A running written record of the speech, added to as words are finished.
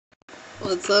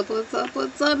What's up,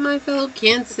 my fellow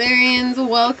Cancerians?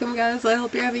 Welcome, guys. I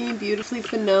hope you're having a beautifully,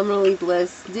 phenomenally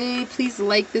blessed day. Please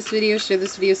like this video, share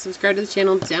this video, subscribe to the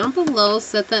channel down below,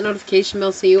 set that notification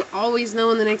bell so you always know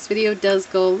when the next video does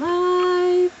go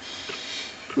live.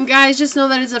 And guys, just know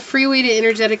that it's a free way to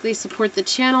energetically support the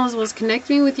channel as well as connect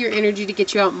me with your energy to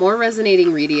get you out more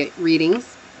resonating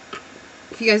readings.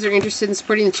 If you guys are interested in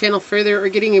supporting the channel further or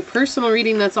getting a personal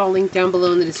reading, that's all linked down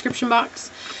below in the description box.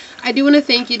 I do want to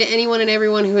thank you to anyone and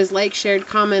everyone who has liked, shared,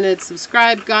 commented,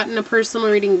 subscribed, gotten a personal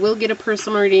reading, will get a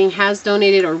personal reading, has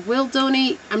donated, or will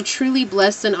donate. I'm truly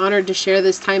blessed and honored to share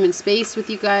this time and space with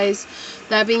you guys.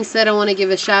 That being said, I want to give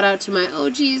a shout out to my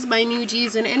OGs, my new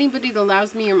Gs, and anybody that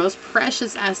allows me your most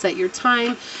precious asset, your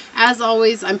time. As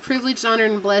always, I'm privileged,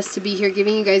 honored, and blessed to be here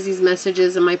giving you guys these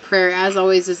messages, and my prayer, as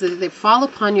always, is that they fall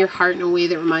upon your heart in a way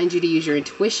that reminds you to use your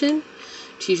intuition,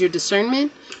 to use your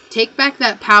discernment, take back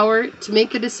that power to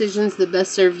make the decisions that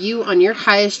best serve you on your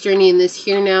highest journey in this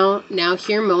here now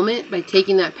here moment by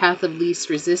taking that path of least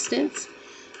resistance.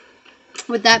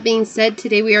 With that being said,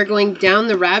 today we are going down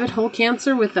the rabbit hole,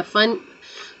 Cancer, with a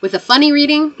funny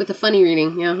reading.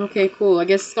 Yeah, okay, cool. I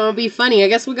guess it's gonna be funny. I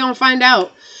guess we're gonna find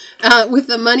out. With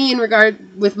the money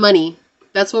with money.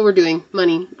 That's what we're doing.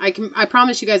 Money. I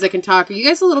promise you guys I can talk. Are you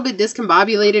guys a little bit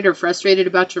discombobulated or frustrated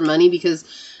about your money?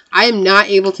 Because I am not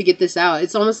able to get this out.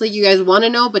 It's almost like you guys want to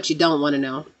know, but you don't want to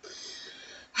know.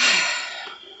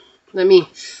 Let me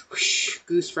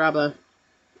goose fraba.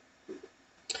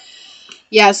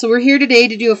 Yeah, so we're here today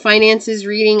to do a finances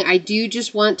reading. I do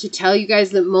just want to tell you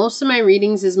guys that most of my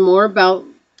readings is more about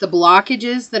the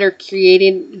blockages that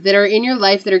are in your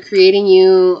life that are creating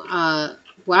you.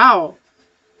 Wow.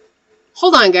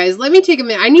 Hold on, guys. Let me take a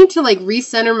minute. I need to, like,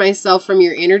 recenter myself from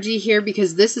your energy here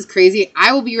because this is crazy.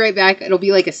 I will be right back. It'll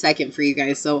be like a second for you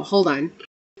guys, so hold on.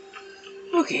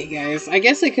 Okay, guys. I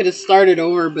guess I could have started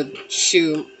over, but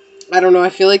shoot. I don't know. I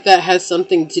feel like that has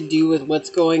something to do with what's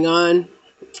going on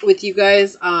with you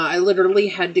guys. I literally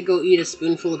had to go eat a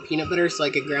spoonful of peanut butter so I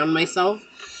could ground myself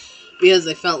because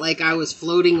I felt like I was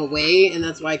floating away, and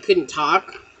that's why I couldn't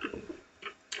talk.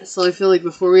 So I feel like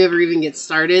before we ever even get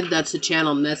started, that's a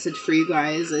channel message for you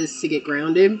guys, is to get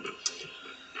grounded.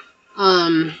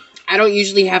 I don't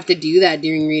usually have to do that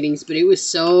during readings, but it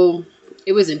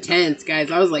was intense, guys.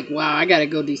 I was like, wow, I gotta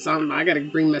go do something. I gotta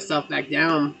bring myself back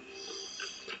down.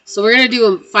 So we're gonna do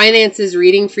a finances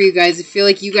reading for you guys. I feel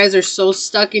like you guys are so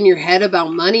stuck in your head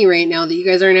about money right now that you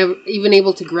guys aren't even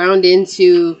able to ground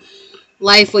into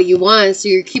life what you want. So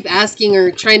you keep asking or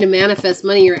trying to manifest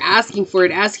money. You're asking for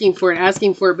it,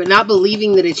 but not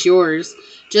believing that it's yours.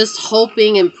 Just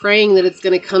hoping and praying that it's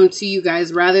going to come to you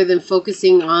guys rather than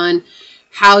focusing on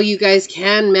how you guys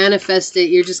can manifest it.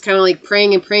 You're just kind of like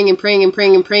praying and praying and praying and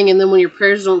praying and praying. And then when your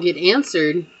prayers don't get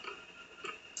answered,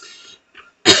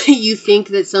 you think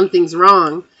that something's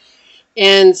wrong.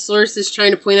 And Source is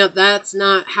trying to point out that's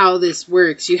not how this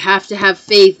works. You have to have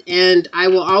faith, and I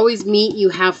will always meet you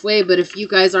halfway. But if you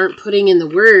guys aren't putting in the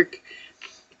work,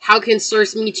 how can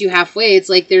Source meet you halfway? It's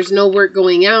like there's no work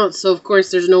going out, so of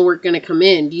course there's no work going to come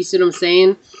in. Do you see what I'm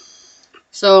saying?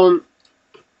 So,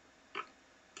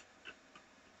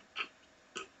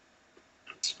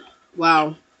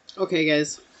 wow. Okay,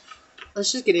 guys.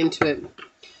 Let's just get into it.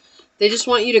 They just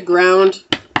want you to ground.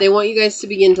 They want you guys to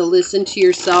begin to listen to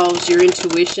yourselves, your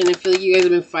intuition. I feel like you guys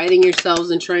have been fighting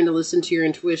yourselves and trying to listen to your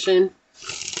intuition.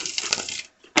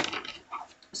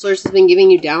 Source has been giving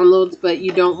you downloads, but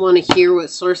you don't want to hear what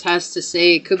Source has to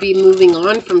say. It could be moving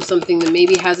on from something that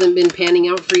maybe hasn't been panning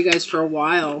out for you guys for a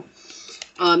while.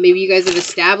 Maybe you guys have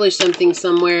established something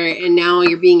somewhere, and now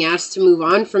you're being asked to move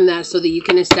on from that so that you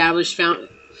can establish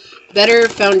better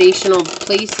foundational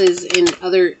places in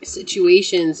other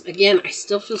situations. Again, I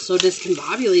still feel so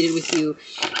discombobulated with you.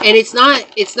 And it's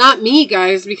not me,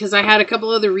 guys, because I had a couple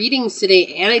other readings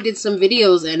today and I did some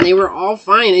videos and they were all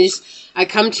fine. I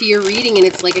come to your reading and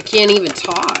it's like I can't even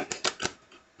talk. I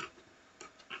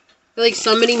feel like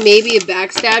somebody maybe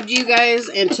backstabbed you guys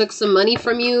and took some money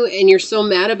from you and you're so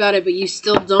mad about it, but you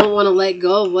still don't want to let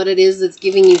go of what it is that's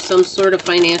giving you some sort of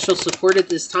financial support at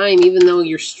this time, even though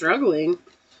you're struggling.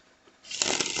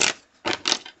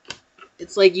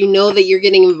 It's like you know that you're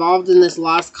getting involved in this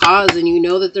lost cause and you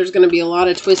know that there's going to be a lot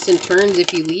of twists and turns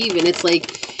if you leave. And it's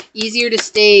like easier to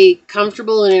stay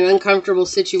comfortable in an uncomfortable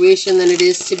situation than it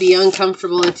is to be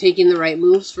uncomfortable and taking the right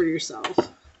moves for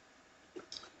yourself.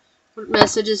 What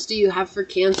messages do you have for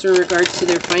Cancer in regards to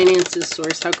their finances,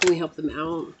 Source? How can we help them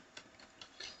out?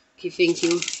 Okay, thank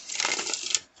you.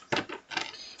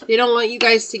 They don't want you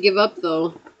guys to give up,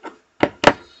 though.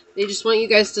 They just want you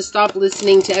guys to stop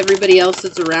listening to everybody else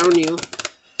that's around you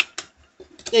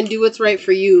and do what's right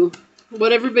for you.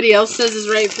 What everybody else says is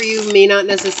right for you may not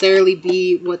necessarily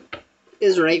be what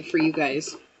is right for you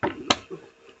guys.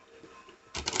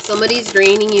 Somebody's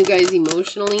draining you guys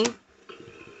emotionally.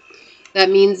 That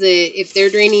means that if they're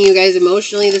draining you guys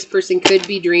emotionally, this person could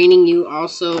be draining you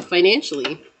also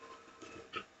financially.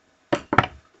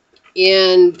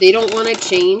 And they don't want to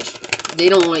change. They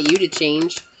don't want you to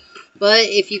change. But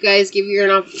if you guys give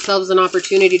yourselves an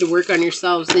opportunity to work on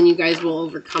yourselves, then you guys will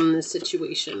overcome this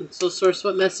situation. So, Source,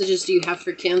 what messages do you have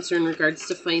for Cancer in regards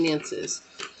to finances?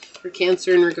 For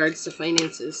Cancer in regards to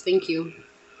finances. Thank you.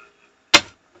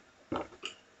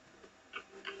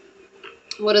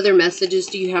 What other messages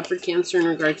do you have for Cancer in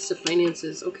regards to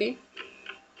finances? Okay.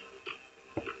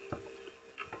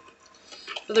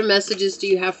 What other messages do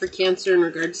you have for Cancer in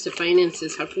regards to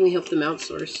finances? How can we help them out,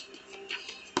 Source?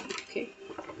 Okay.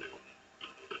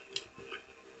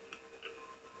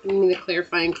 Give me the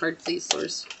clarifying card, please,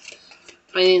 Source.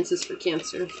 Finances for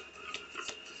Cancer.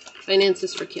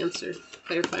 Finances for Cancer.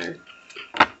 Clarifier.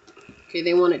 Okay,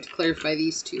 they wanted to clarify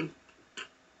these two.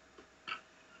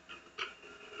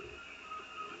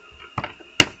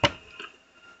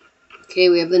 Okay,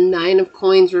 we have the Nine of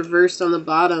Coins reversed on the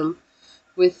bottom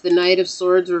with the Knight of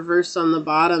Swords reversed on the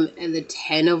bottom and the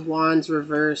Ten of Wands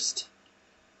reversed.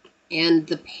 And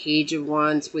the Page of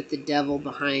Wands with the Devil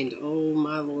behind. Oh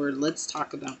my Lord, let's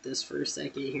talk about this for a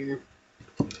second here.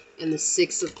 And the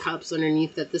Six of Cups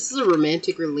underneath that. This is a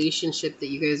romantic relationship that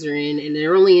you guys are in, and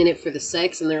they're only in it for the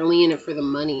sex and they're only in it for the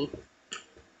money.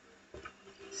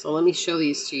 So let me show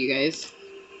these to you guys.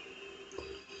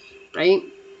 Right?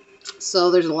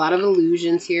 So there's a lot of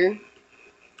illusions here.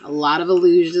 A lot of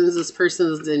illusions. This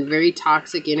person is in very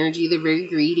toxic energy. They're very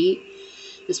greedy.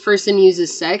 This person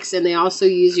uses sex, and they also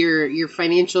use your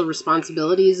financial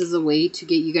responsibilities as a way to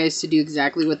get you guys to do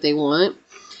exactly what they want.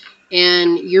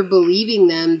 And you're believing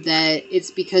them that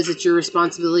it's because it's your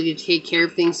responsibility to take care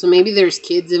of things. So maybe there's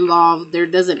kids involved. There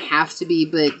doesn't have to be,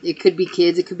 but it could be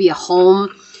kids. It could be a home.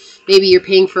 Maybe you're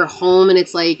paying for a home, and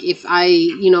it's like, if I,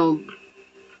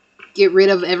 get rid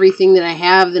of everything that I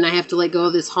have, then I have to let go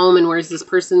of this home, and where's this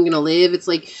person going to live? It's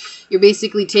like you're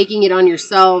basically taking it on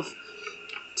yourself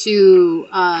to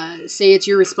say it's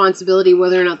your responsibility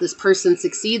whether or not this person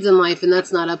succeeds in life, and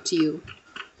that's not up to you.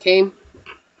 Okay?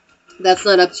 That's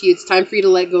not up to you. It's time for you to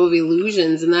let go of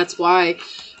illusions, and that's why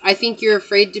I think you're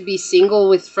afraid to be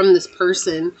single from this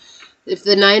person. If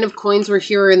the Nine of Coins were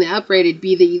here in the upright, it'd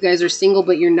be that you guys are single,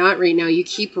 but you're not right now. You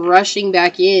keep rushing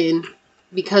back in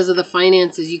because of the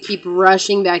finances. You keep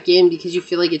rushing back in because you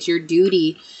feel like it's your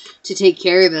duty to take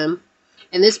care of them.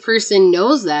 And this person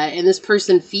knows that, and this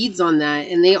person feeds on that.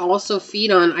 And they also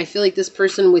feed on, I feel like this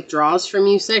person withdraws from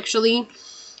you sexually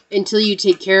until you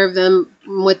take care of them,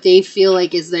 what they feel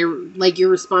like is your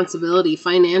responsibility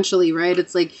financially, right?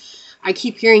 It's like, I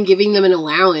keep hearing giving them an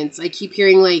allowance. I keep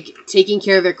hearing like taking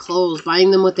care of their clothes,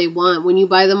 buying them what they want. When you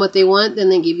buy them what they want, then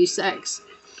they give you sex.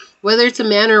 Whether it's a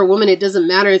man or a woman, it doesn't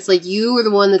matter. It's like you are the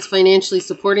one that's financially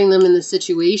supporting them in the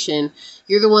situation.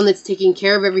 You're the one that's taking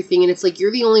care of everything. And it's like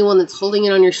you're the only one that's holding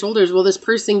it on your shoulders. Well, this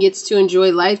person gets to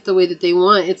enjoy life the way that they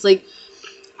want. It's like,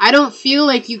 I don't feel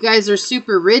like you guys are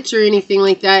super rich or anything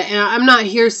like that. And I'm not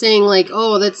here saying like,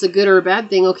 oh, that's a good or a bad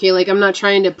thing. Okay, like I'm not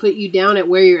trying to put you down at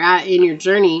where you're at in your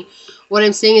journey. What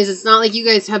I'm saying is it's not like you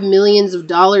guys have millions of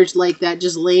dollars like that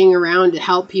just laying around to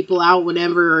help people out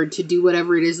whenever or to do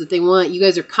whatever it is that they want. You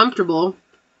guys are comfortable,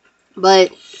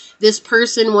 but this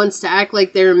person wants to act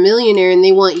like they're a millionaire and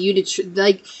they want you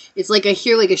to, it's like I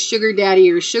hear like a sugar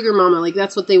daddy or a sugar mama, like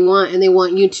that's what they want, and they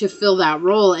want you to fill that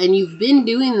role. And you've been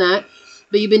doing that,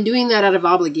 but you've been doing that out of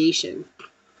obligation.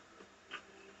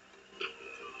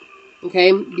 Okay?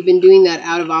 You've been doing that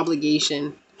out of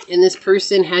obligation. And this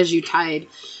person has you tied.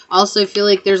 Also, I feel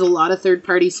like there's a lot of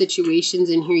third-party situations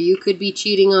in here. You could be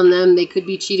cheating on them. They could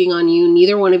be cheating on you.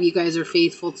 Neither one of you guys are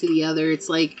faithful to the other. It's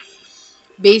like,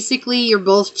 basically, you're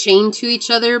both chained to each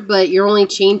other, but you're only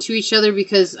chained to each other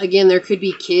because, again, there could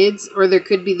be kids, or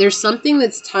there's something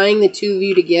that's tying the two of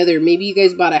you together. Maybe you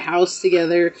guys bought a house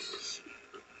together.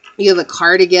 You have a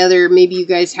car together. Maybe you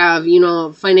guys have,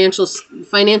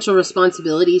 financial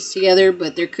responsibilities together,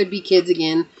 but there could be kids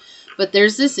again. But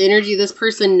there's this energy, this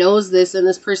person knows this, and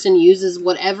this person uses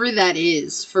whatever that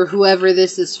is for whoever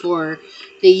this is for.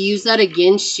 They use that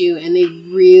against you, and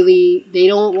they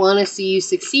don't want to see you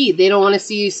succeed. They don't want to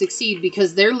see you succeed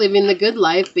because they're living the good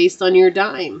life based on your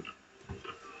dime.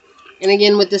 And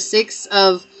again, with the Six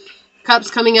of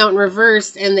Cups coming out in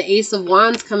reverse and the Ace of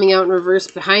Wands coming out in reverse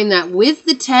behind that with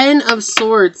the Ten of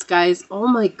Swords, guys. Oh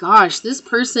my gosh, this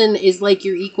person is like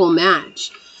your equal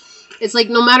match. It's like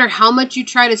no matter how much you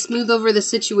try to smooth over the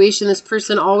situation, this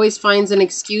person always finds an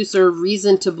excuse or a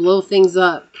reason to blow things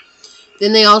up.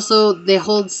 Then they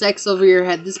hold sex over your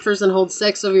head. This person holds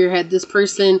sex over your head. This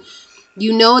person,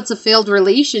 you know it's a failed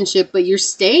relationship, but you're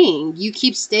staying. You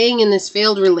keep staying in this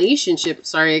failed relationship.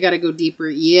 Sorry, I got to go deeper.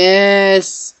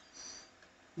 Yes.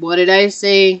 What did I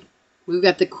say? We've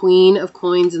got the Queen of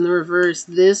Coins in the reverse.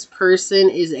 This person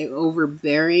is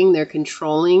overbearing. They're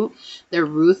controlling. They're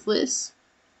ruthless.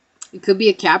 It could be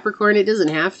a Capricorn. It doesn't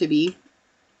have to be.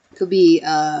 It could be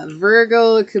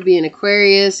Virgo. It could be an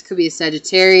Aquarius. It could be a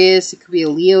Sagittarius. It could be a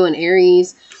Leo and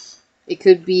Aries. It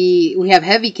could be, we have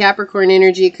heavy Capricorn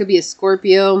energy. It could be a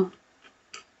Scorpio.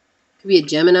 It could be a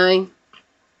Gemini.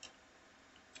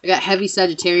 I got heavy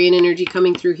Sagittarian energy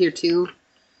coming through here too.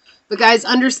 But guys,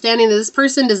 understanding that this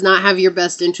person does not have your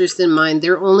best interest in mind.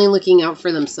 They're only looking out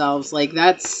for themselves. Like,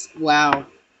 that's, wow.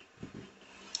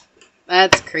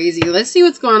 That's crazy. Let's see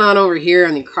what's going on over here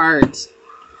on the cards.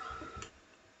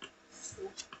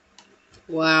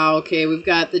 Wow, okay, we've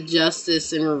got the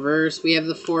Justice in reverse. We have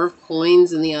the Four of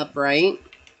Coins in the upright.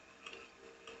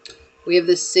 We have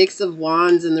the Six of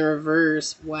Wands in the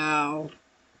reverse. Wow.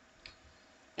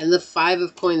 And the Five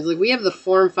of Coins. Like, we have the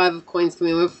 4 and 5 of Coins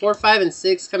coming. We have 4, 5, and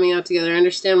 6 coming out together. I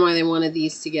understand why they wanted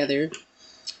these together.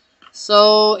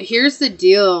 So, here's the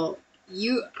deal.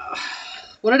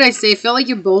 What did I say? I felt like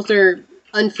you both are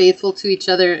unfaithful to each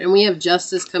other. And we have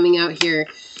Justice coming out here.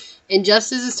 And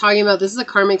Justice is talking about, this is a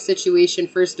karmic situation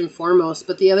first and foremost.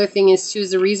 But the other thing is, too,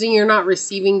 is the reason you're not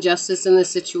receiving justice in this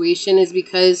situation is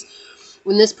because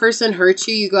when this person hurts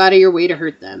you, you go out of your way to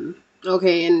hurt them.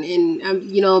 Okay, and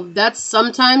you know,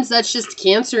 sometimes that's just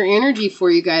Cancer energy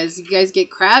for you guys. You guys get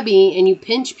crabby and you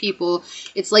pinch people.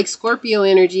 It's like Scorpio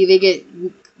energy. They get,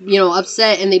 you know,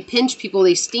 upset and they pinch people.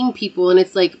 They sting people, and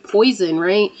it's like poison,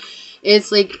 right?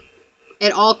 It's like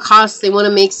at all costs they want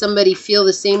to make somebody feel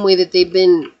the same way that they've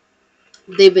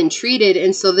been treated.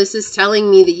 And so this is telling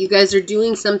me that you guys are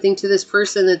doing something to this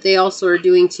person that they also are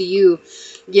doing to you.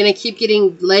 You're going to keep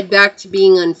getting led back to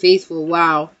being unfaithful.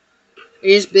 Wow. I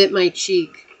just bit my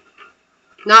cheek.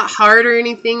 Not hard or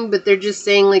anything, but they're just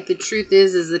saying, like, the truth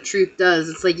is the truth does.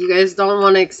 It's like you guys don't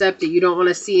want to accept it. You don't want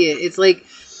to see it. It's like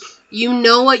you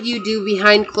know what you do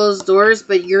behind closed doors,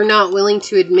 but you're not willing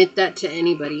to admit that to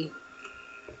anybody.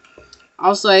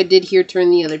 Also, I did hear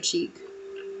turn the other cheek.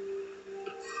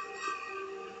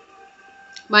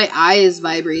 My eye is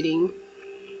vibrating.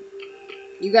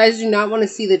 You guys do not want to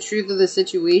see the truth of the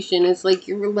situation. It's like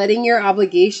you're letting your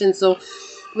obligation. So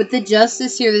with the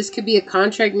Justice here, this could be a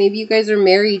contract. Maybe you guys are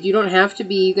married. You don't have to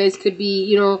be. You guys could be,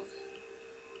 you know,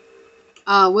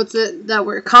 what's that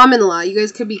word? Common law. You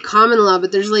guys could be common law,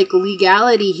 but there's like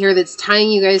legality here that's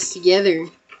tying you guys together.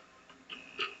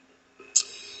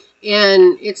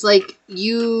 And it's like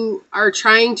you are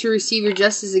trying to receive your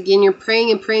justice again. You're praying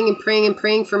and praying and praying and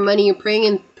praying for money. You're praying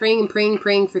and praying and praying and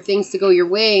praying for things to go your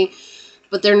way.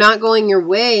 But they're not going your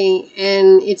way,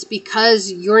 and it's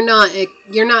because you're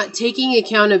not taking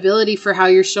accountability for how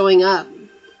you're showing up.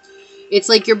 It's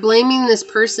like you're blaming this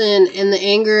person and the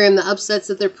anger and the upsets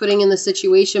that they're putting in the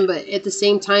situation, but at the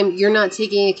same time, you're not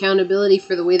taking accountability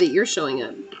for the way that you're showing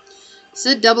up. It's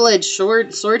a double-edged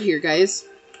sword here, guys.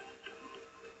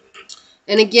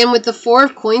 And again, with the Four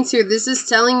of Coins here, this is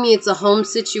telling me it's a home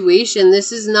situation.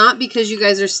 This is not because you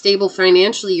guys are stable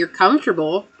financially. You're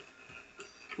comfortable.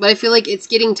 But I feel like it's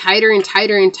getting tighter and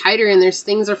tighter and tighter, and there's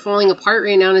things are falling apart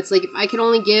right now. And it's like, if I could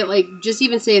only get, like, just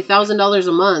even say $1,000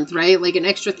 a month, right? Like an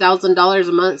extra $1,000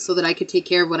 a month so that I could take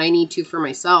care of what I need to for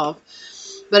myself.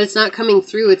 But it's not coming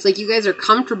through. It's like you guys are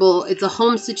comfortable. It's a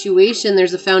home situation.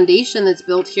 There's a foundation that's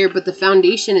built here, but the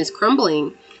foundation is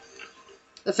crumbling.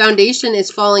 The foundation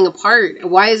is falling apart.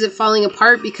 Why is it falling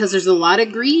apart? Because there's a lot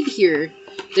of greed here.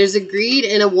 There's a greed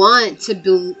and a want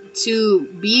to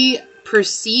be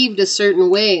perceived a certain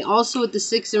way. Also with the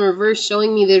 6 in reverse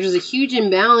showing me there's a huge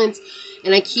imbalance,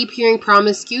 and I keep hearing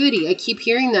promiscuity. I keep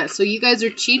hearing that. So you guys are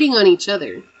cheating on each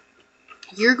other.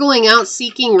 You're going out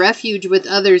seeking refuge with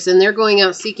others, and they're going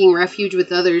out seeking refuge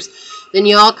with others. Then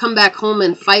you all come back home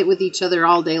and fight with each other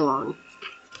all day long.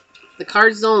 The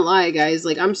cards don't lie, guys.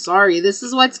 Like, I'm sorry. This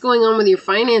is what's going on with your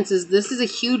finances. This is a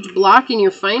huge block in your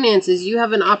finances. You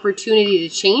have an opportunity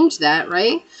to change that,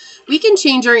 right? We can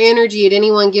change our energy at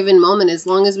any one given moment as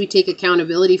long as we take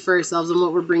accountability for ourselves and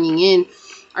what we're bringing in.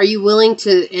 Are you willing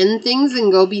to end things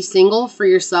and go be single for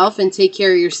yourself and take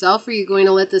care of yourself? Or are you going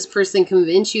to let this person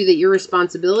convince you that your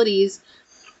responsibilities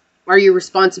are your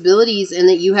responsibilities and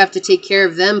that you have to take care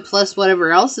of them plus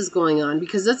whatever else is going on?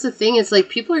 Because that's the thing. It's like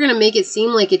people are going to make it seem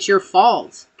like it's your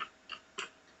fault.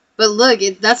 But look,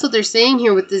 that's what they're saying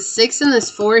here with this 6 and this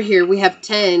 4 here. We have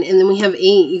 10 and then we have 8.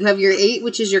 You have your 8,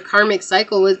 which is your karmic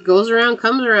cycle. What goes around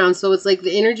comes around. So it's like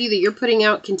the energy that you're putting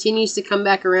out continues to come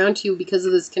back around to you because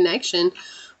of this connection,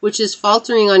 which is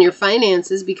faltering on your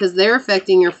finances because they're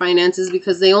affecting your finances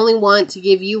because they only want to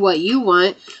give you what you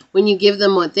want when you give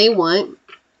them what they want.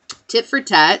 Tit for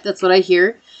tat, that's what I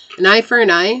hear. An eye for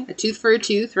an eye, a tooth for a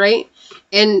tooth, right?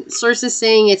 And Source is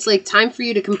saying it's like time for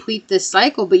you to complete this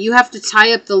cycle, but you have to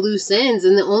tie up the loose ends.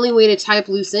 And the only way to tie up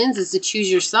loose ends is to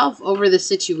choose yourself over the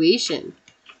situation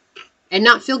and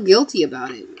not feel guilty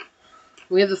about it.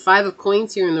 We have the 5 of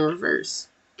coins here in the reverse.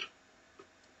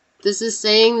 This is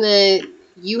saying that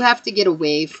you have to get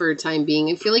away for a time being.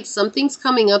 I feel like something's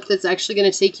coming up that's actually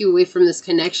going to take you away from this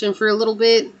connection for a little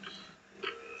bit.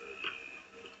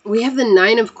 We have the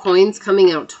 9 of coins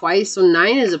coming out twice. So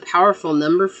 9 is a powerful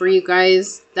number for you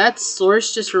guys. That's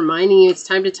Source just reminding you it's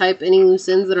time to type any loose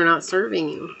ends that are not serving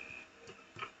you.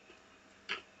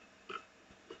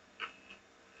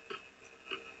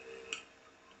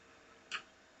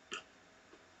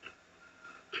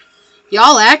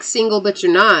 Y'all act single, but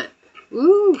you're not.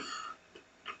 Ooh.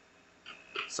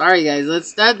 Sorry, guys.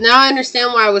 Now I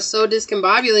understand why I was so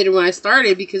discombobulated when I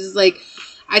started, because it's like,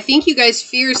 I think you guys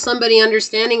fear somebody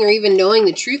understanding or even knowing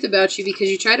the truth about you because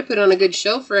you try to put on a good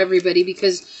show for everybody.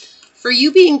 Because for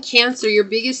you being Cancer, your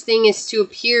biggest thing is to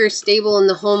appear stable in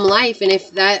the home life. And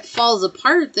if that falls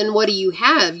apart, then what do you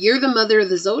have? You're the mother of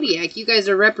the zodiac. You guys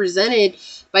are represented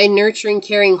by nurturing,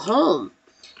 caring home.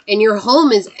 And your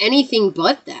home is anything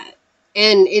but that.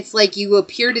 And it's like you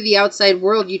appear to the outside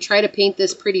world. You try to paint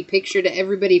this pretty picture to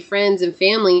everybody, friends and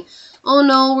family. Oh,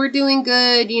 no, we're doing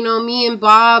good. You know, me and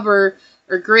Bob are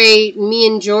great. Me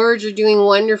and George are doing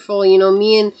wonderful. You know,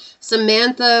 me and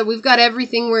Samantha, we've got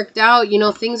everything worked out. You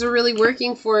know, things are really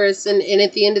working for us. And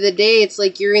at the end of the day, it's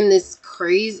like you're in this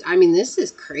crazy, I mean, this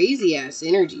is crazy ass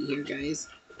energy here, guys.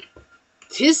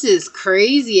 This is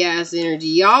crazy ass energy.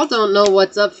 Y'all don't know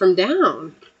what's up from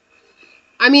down.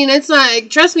 I mean, it's not,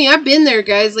 trust me, I've been there,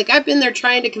 guys. Like, I've been there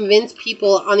trying to convince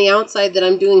people on the outside that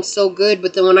I'm doing so good.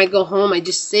 But then when I go home, I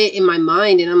just sit in my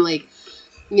mind and I'm like,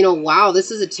 you know, wow,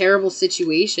 this is a terrible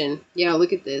situation. Yeah,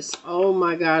 look at this. Oh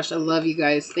my gosh, I love you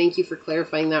guys. Thank you for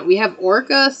clarifying that. We have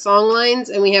Orca, Songlines,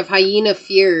 and we have Hyena,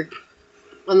 Fear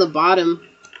on the bottom.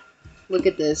 Look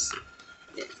at this.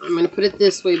 I'm going to put it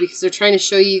this way because they're trying to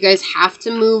show you guys have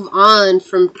to move on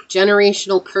from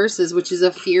generational curses, which is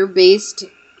a fear-based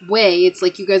way. It's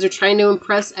like you guys are trying to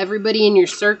impress everybody in your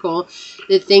circle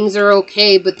that things are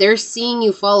okay, but they're seeing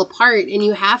you fall apart, and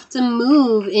you have to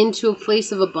move into a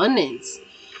place of abundance.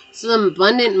 Some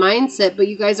abundant mindset, but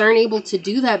you guys aren't able to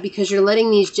do that because you're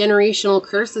letting these generational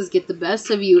curses get the best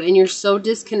of you, and you're so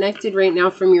disconnected right now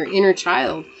from your inner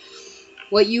child.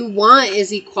 What you want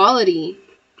is equality.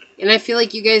 And I feel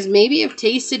like you guys maybe have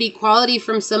tasted equality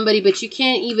from somebody, but you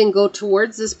can't even go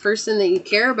towards this person that you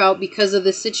care about because of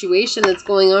the situation that's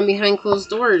going on behind closed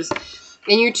doors.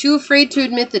 And you're too afraid to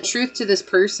admit the truth to this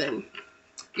person.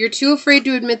 You're too afraid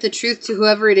to admit the truth to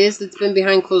whoever it is that's been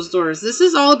behind closed doors. This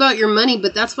is all about your money,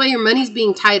 but that's why your money's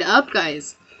being tied up,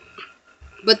 guys.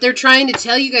 But they're trying to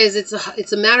tell you guys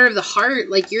it's a matter of the heart.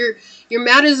 Like your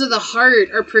matters of the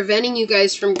heart are preventing you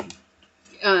guys from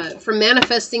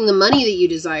manifesting the money that you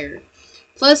desire.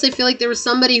 Plus, I feel like there was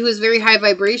somebody who was very high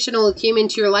vibrational who came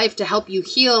into your life to help you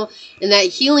heal, and that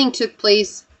healing took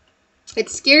place. It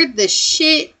scared the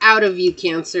shit out of you,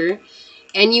 Cancer,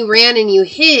 and you ran and you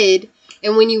hid.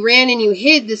 And when you ran and you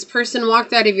hid, this person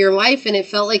walked out of your life, and it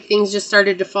felt like things just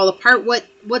started to fall apart.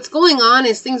 What's going on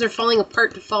is things are falling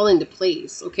apart to fall into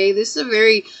place, okay? This is a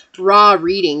very raw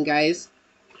reading, guys.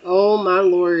 Oh, my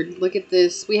Lord. Look at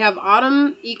this. We have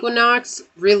Autumn Equinox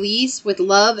release with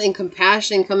love and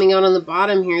compassion coming out on the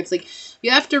bottom here. It's like you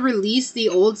have to release the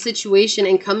old situation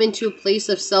and come into a place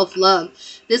of self-love.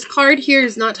 This card here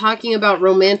is not talking about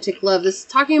romantic love. This is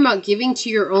talking about giving to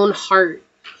your own heart.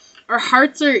 Our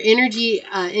hearts are energy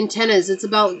antennas. It's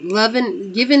about love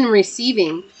and giving and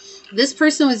receiving. This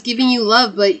person was giving you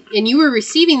love, and you were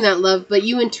receiving that love, but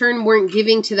you in turn weren't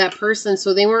giving to that person,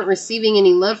 so they weren't receiving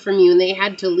any love from you, and they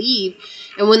had to leave.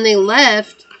 And when they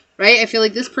left, right, I feel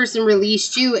like this person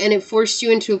released you, and it forced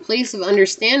you into a place of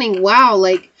understanding, wow,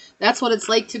 like, that's what it's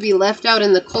like to be left out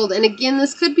in the cold. And again,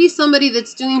 this could be somebody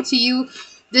that's doing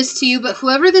this to you, but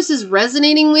whoever this is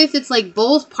resonating with, it's like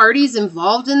both parties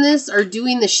involved in this are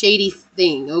doing the shady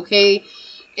thing, okay?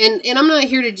 And I'm not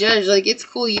here to judge. Like, it's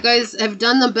cool. You guys have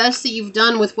done the best that you've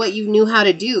done with what you knew how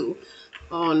to do.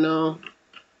 Oh, no.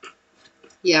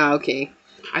 Yeah, okay.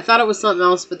 I thought it was something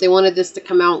else, but they wanted this to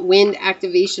come out. Wind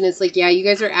activation. It's like, yeah, you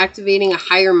guys are activating a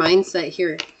higher mindset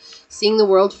here. seeing the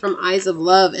world from eyes of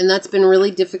love. And that's been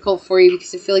really difficult for you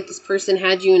because I feel like this person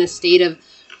had you in a state of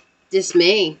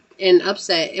dismay and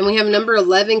upset. And we have number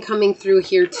 11 coming through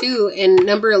here too. And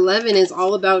number 11 is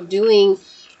all about doing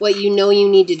what you know you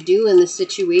need to do in the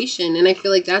situation. And I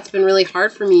feel like that's been really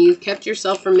hard for me. You've kept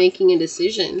yourself from making a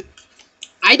decision.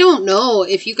 I don't know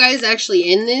if you guys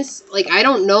actually end this. Like, I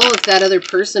don't know if that other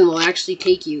person will actually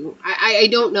take you. I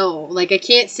don't know. Like, I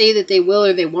can't say that they will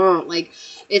or they won't. Like,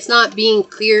 it's not being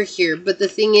clear here. But the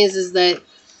thing is that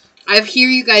I hear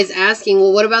you guys asking,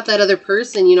 well, what about that other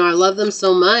person? You know, I love them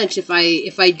so much. If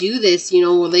I do this, you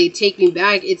know, will they take me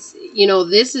back? It's, you know,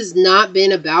 this has not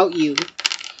been about you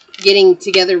getting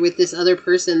together with this other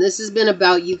person. This has been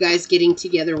about you guys getting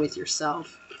together with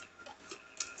yourself.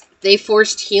 They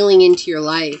forced healing into your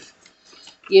life,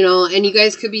 you know, and you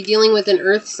guys could be dealing with an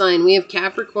earth sign. We have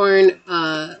Capricorn,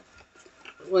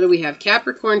 what do we have?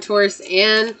 Capricorn, Taurus,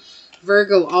 and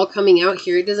Virgo all coming out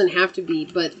here. It doesn't have to be,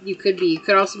 but you could be. You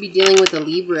could also be dealing with a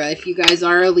Libra. If you guys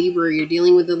are a Libra, you're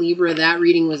dealing with a Libra, that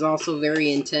reading was also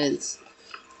very intense.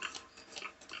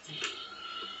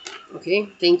 Okay,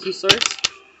 thank you, Source.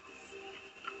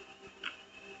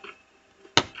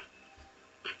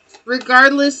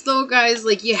 Regardless, though, guys,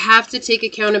 like, you have to take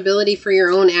accountability for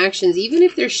your own actions. Even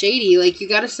if they're shady, like, you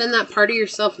got to send that part of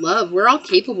yourself love. We're all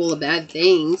capable of bad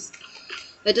things.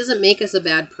 That doesn't make us a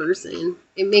bad person.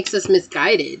 It makes us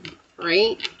misguided,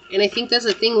 right? And I think that's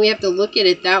the thing. We have to look at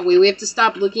it that way. We have to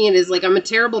stop looking at it as, like, I'm a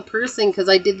terrible person because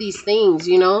I did these things,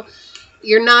 you know?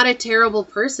 You're not a terrible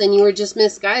person. You were just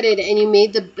misguided, and you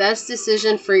made the best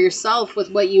decision for yourself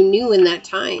with what you knew in that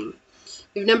time.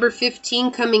 We have number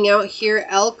 15 coming out here,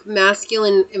 Elk,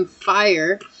 Masculine, and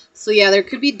Fire. So yeah, there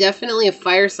could be definitely a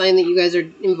fire sign that you guys are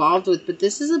involved with, but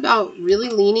this is about really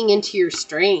leaning into your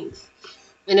strength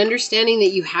and understanding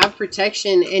that you have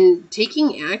protection and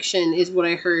taking action is what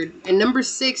I heard. And number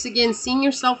 6, again, seeing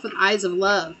yourself with eyes of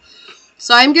love.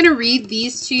 So I'm going to read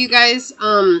these to you guys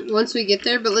once we get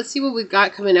there, but let's see what we've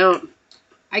got coming out.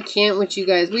 I can't with you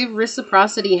guys. We have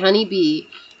Reciprocity, Honeybee.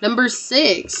 Number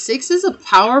 6. 6 is a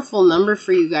powerful number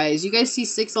for you guys. You guys see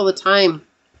 6 all the time.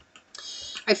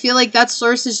 I feel like that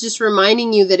source is just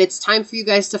reminding you that it's time for you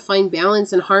guys to find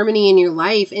balance and harmony in your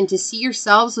life and to see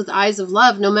yourselves with eyes of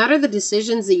love. No matter the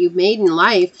decisions that you've made in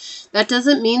life, that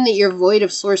doesn't mean that you're void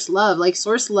of source love. Like,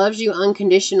 source loves you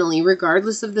unconditionally,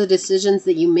 regardless of the decisions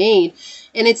that you made.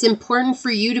 And it's important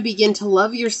for you to begin to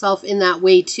love yourself in that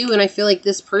way too. And I feel like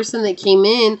this person that came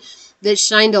in that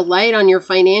shined a light on your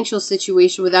financial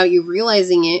situation without you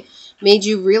realizing it, made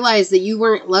you realize that you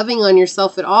weren't loving on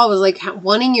yourself at all. It was like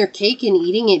wanting your cake and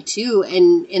eating it too.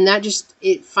 And that just,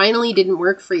 it finally didn't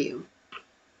work for you.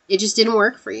 It just didn't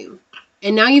work for you.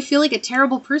 And now you feel like a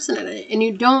terrible person at it. And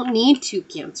you don't need to,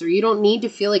 Cancer. You don't need to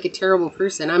feel like a terrible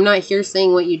person. I'm not here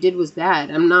saying what you did was bad.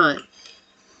 I'm not.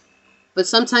 But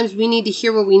sometimes we need to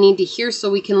hear what we need to hear so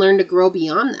we can learn to grow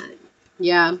beyond that.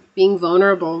 Yeah, being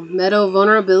vulnerable. Meadow,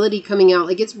 vulnerability coming out.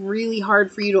 Like, it's really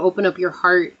hard for you to open up your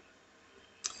heart.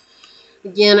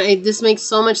 Again, this makes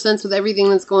so much sense with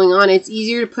everything that's going on. It's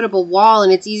easier to put up a wall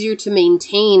and it's easier to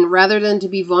maintain rather than to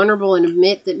be vulnerable and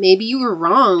admit that maybe you were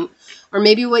wrong or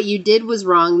maybe what you did was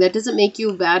wrong. That doesn't make you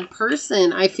a bad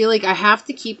person. I feel like I have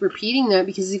to keep repeating that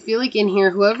because I feel like in here,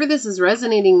 whoever this is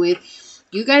resonating with,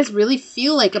 you guys really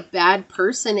feel like a bad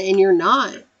person and you're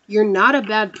not. You're not a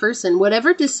bad person.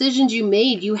 Whatever decisions you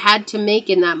made, you had to make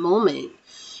in that moment.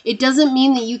 It doesn't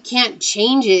mean that you can't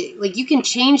change it. Like, you can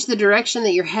change the direction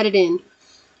that you're headed in.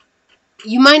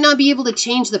 You might not be able to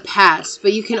change the past,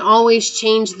 but you can always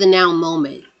change the now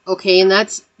moment. Okay, and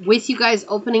that's with you guys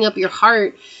opening up your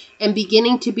heart and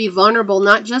beginning to be vulnerable,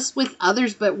 not just with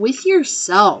others, but with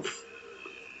yourself.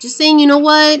 Just saying, you know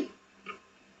what?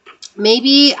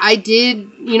 Maybe I did,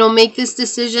 you know, make this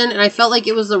decision and I felt like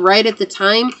it was the right at the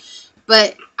time,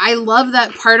 but I love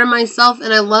that part of myself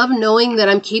and I love knowing that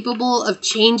I'm capable of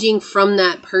changing from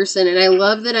that person. And I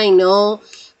love that I know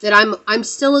that I'm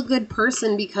still a good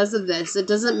person because of this. It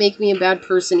doesn't make me a bad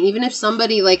person. Even if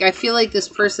somebody, like, I feel like this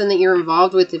person that you're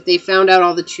involved with, if they found out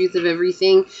all the truth of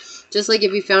everything, just like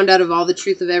if you found out of all the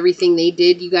truth of everything they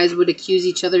did, you guys would accuse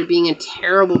each other of being a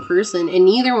terrible person. And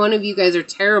neither one of you guys are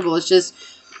terrible. It's just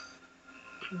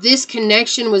this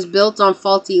connection was built on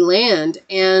faulty land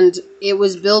and it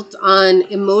was built on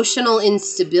emotional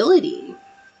instability.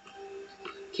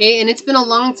 Okay, and it's been a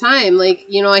long time. Like,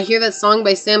 you know, I hear that song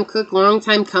by Sam Cooke, Long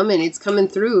Time Coming. It's coming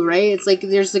through, right? It's like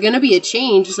there's going to be a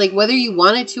change. It's like whether you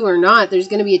want it to or not, there's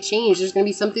going to be a change. There's going to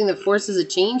be something that forces a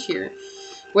change here.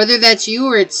 Whether that's you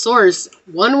or its source,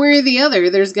 one way or the other,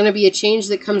 there's going to be a change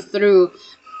that comes through.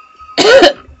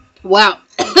 Wow.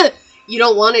 You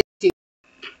don't want it to.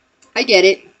 I get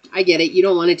it. I get it. You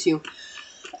don't want it to.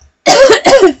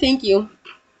 Thank you.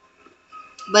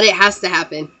 But it has to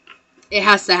happen. It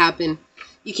has to happen.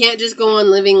 You can't just go on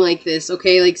living like this,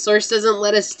 okay? Like, Source doesn't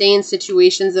let us stay in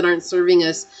situations that aren't serving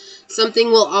us.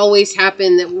 Something will always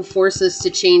happen that will force us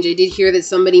to change. I did hear that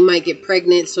somebody might get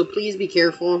pregnant, so please be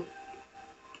careful.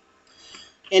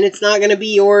 And it's not going to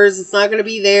be yours. It's not going to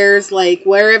be theirs. Like,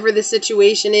 wherever the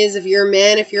situation is, if you're a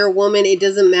man, if you're a woman, it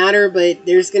doesn't matter. But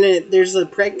there's a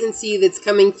pregnancy that's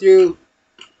coming through.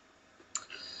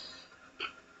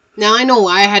 Now, I know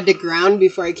why I had to ground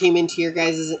before I came into your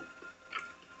guys'...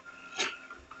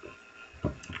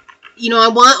 You know, I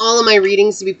want all of my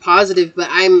readings to be positive, but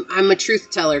I'm a truth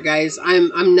teller, guys.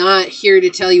 I'm not here to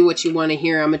tell you what you want to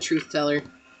hear. I'm a truth teller.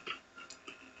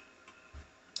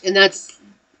 And that's,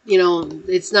 you know,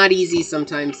 it's not easy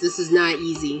sometimes. This is not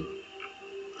easy.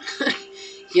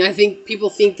 You know, I think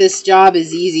people think this job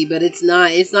is easy, but it's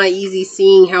not. It's not easy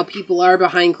seeing how people are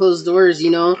behind closed doors, you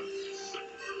know.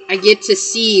 I get to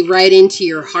see right into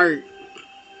your heart.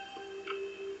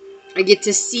 I get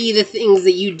to see the things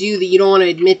that you do that you don't want to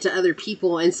admit to other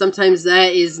people. And sometimes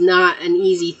that is not an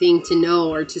easy thing to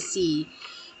know or to see.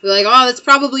 You're like, oh, that's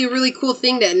probably a really cool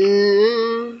thing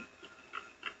to...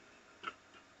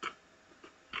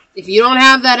 If you don't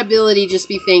have that ability, just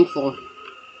be thankful.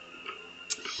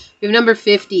 We have number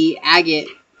 50, agate.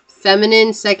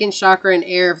 Feminine, second chakra, and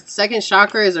air. Second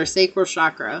chakra is our sacral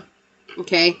chakra.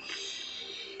 Okay?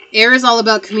 Air is all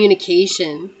about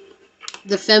communication.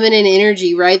 The feminine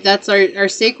energy, right? That's our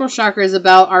sacral chakra is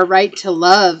about our right to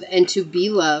love and to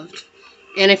be loved.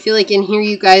 And I feel like in here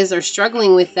you guys are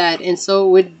struggling with that. And so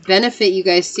it would benefit you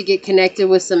guys to get connected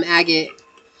with some agate.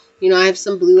 You know, I have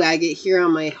some blue agate here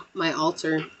on my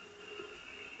altar.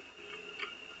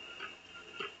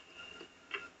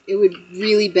 It would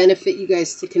really benefit you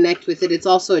guys to connect with it. It's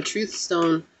also a truth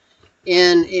stone.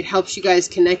 And it helps you guys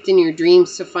connect in your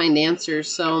dreams to find answers.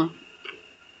 So...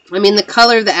 I mean, the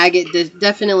color of the agate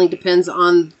definitely depends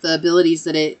on the abilities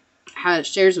that it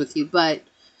shares with you. But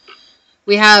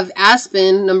we have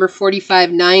Aspen, number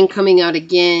 45-9, coming out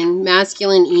again.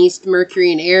 Masculine, East,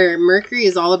 Mercury, and Air. Mercury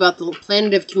is all about the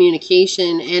planet of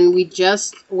communication. And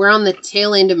we're on the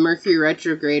tail end of Mercury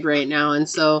retrograde right now. And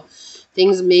so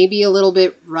things may be a little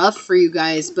bit rough for you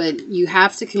guys. But you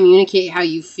have to communicate how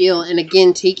you feel. And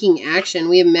again, taking action.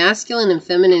 We have masculine and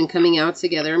feminine coming out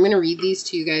together. I'm going to read these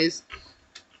to you guys.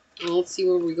 Well, let's see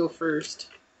where we go first.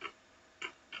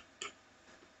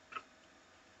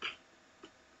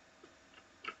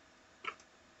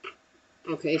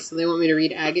 Okay, so they want me to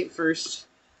read agate first.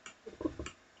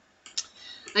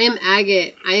 I am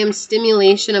agate. I am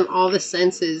stimulation of all the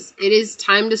senses. It is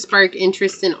time to spark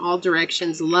interest in all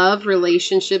directions. Love,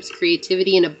 relationships,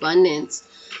 creativity, and abundance.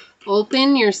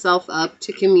 Open yourself up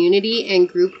to community and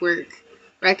group work.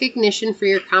 Recognition for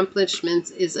your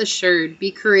accomplishments is assured. Be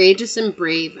courageous and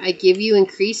brave. I give you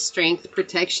increased strength,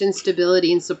 protection,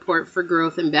 stability, and support for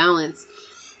growth and balance.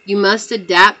 You must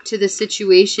adapt to the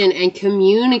situation and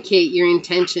communicate your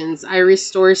intentions. I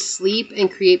restore sleep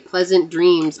and create pleasant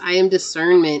dreams. I am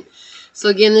discernment. So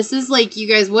again, this is like, you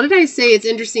guys, what did I say? It's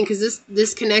interesting because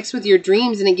this connects with your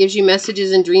dreams and it gives you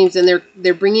messages and dreams, and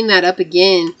they're bringing that up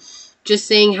again. Just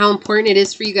saying how important it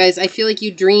is for you guys. I feel like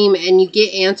you dream and you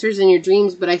get answers in your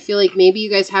dreams, but I feel like maybe you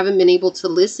guys haven't been able to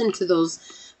listen to those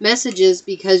messages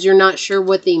because you're not sure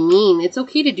what they mean. It's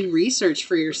okay to do research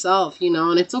for yourself, you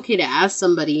know, and it's okay to ask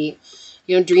somebody,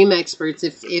 you know, dream experts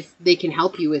if they can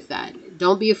help you with that.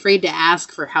 Don't be afraid to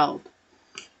ask for help.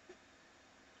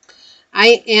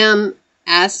 I am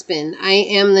Aspen. I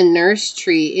am the nurse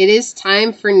tree. It is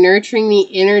time for nurturing the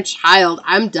inner child.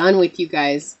 I'm done with you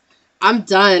guys. I'm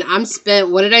done. I'm spent.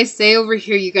 What did I say over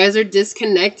here? You guys are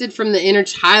disconnected from the inner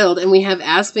child, and we have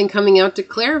Aspen coming out to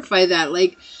clarify that.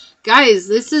 Like, guys,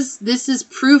 this is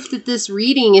proof that this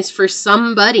reading is for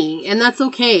somebody, and that's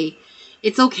okay.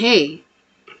 It's okay.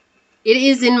 It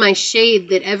is in my shade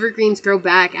that evergreens grow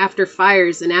back after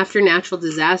fires and after natural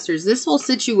disasters. This whole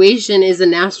situation is a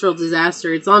natural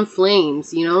disaster. It's on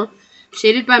flames, you know?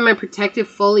 Shaded by my protective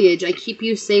foliage, I keep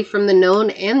you safe from the known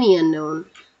and the unknown.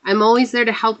 I'm always there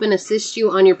to help and assist you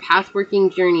on your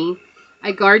path-working journey.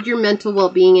 I guard your mental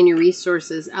well-being and your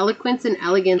resources. Eloquence and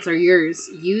elegance are yours.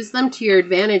 Use them to your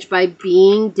advantage by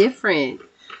being different.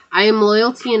 I am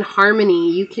loyalty and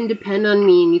harmony. You can depend on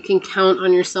me and you can count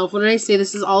on yourself. What did I say?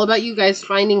 This is all about you guys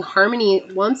finding harmony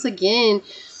once again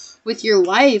with your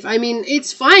life. I mean,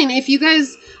 it's fine if you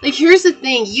guys, like, here's the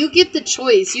thing. You get the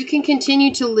choice. You can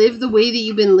continue to live the way that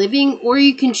you've been living, or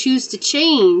you can choose to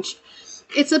change.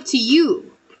 It's up to you.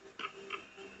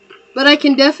 But I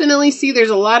can definitely see there's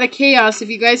a lot of chaos. If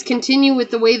you guys continue with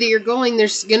the way that you're going,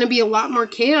 there's going to be a lot more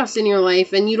chaos in your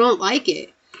life, and you don't like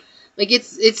it. Like,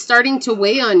 it's starting to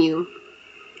weigh on you.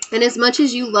 And as much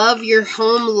as you love your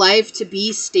home life to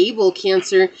be stable,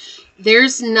 Cancer,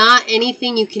 there's not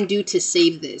anything you can do to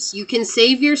save this. You can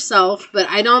save yourself, but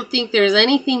I don't think there's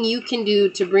anything you can do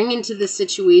to bring into this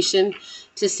situation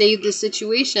to save the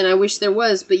situation. I wish there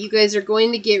was, but you guys are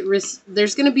going to get,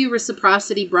 there's going to be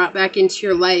reciprocity brought back into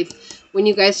your life when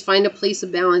you guys find a place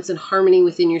of balance and harmony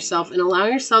within yourself and allow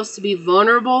yourselves to be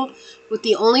vulnerable with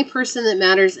the only person that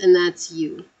matters, and that's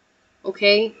you.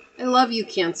 Okay? I love you,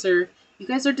 Cancer. You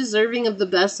guys are deserving of the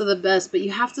best, but you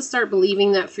have to start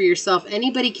believing that for yourself.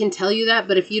 Anybody can tell you that,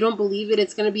 but if you don't believe it,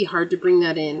 it's going to be hard to bring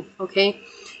that in. Okay?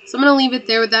 So I'm going to leave it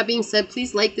there. With that being said,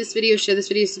 please like this video, share this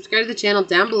video, subscribe to the channel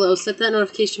down below, set that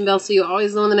notification bell so you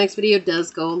always know when the next video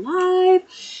does go live.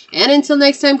 And until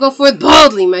next time, go forth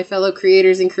boldly, my fellow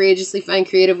creators, and courageously find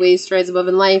creative ways to rise above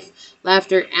in life,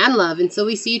 laughter, and love. Until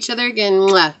we see each other again,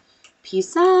 mwah.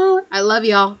 Peace out. I love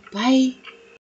y'all. Bye.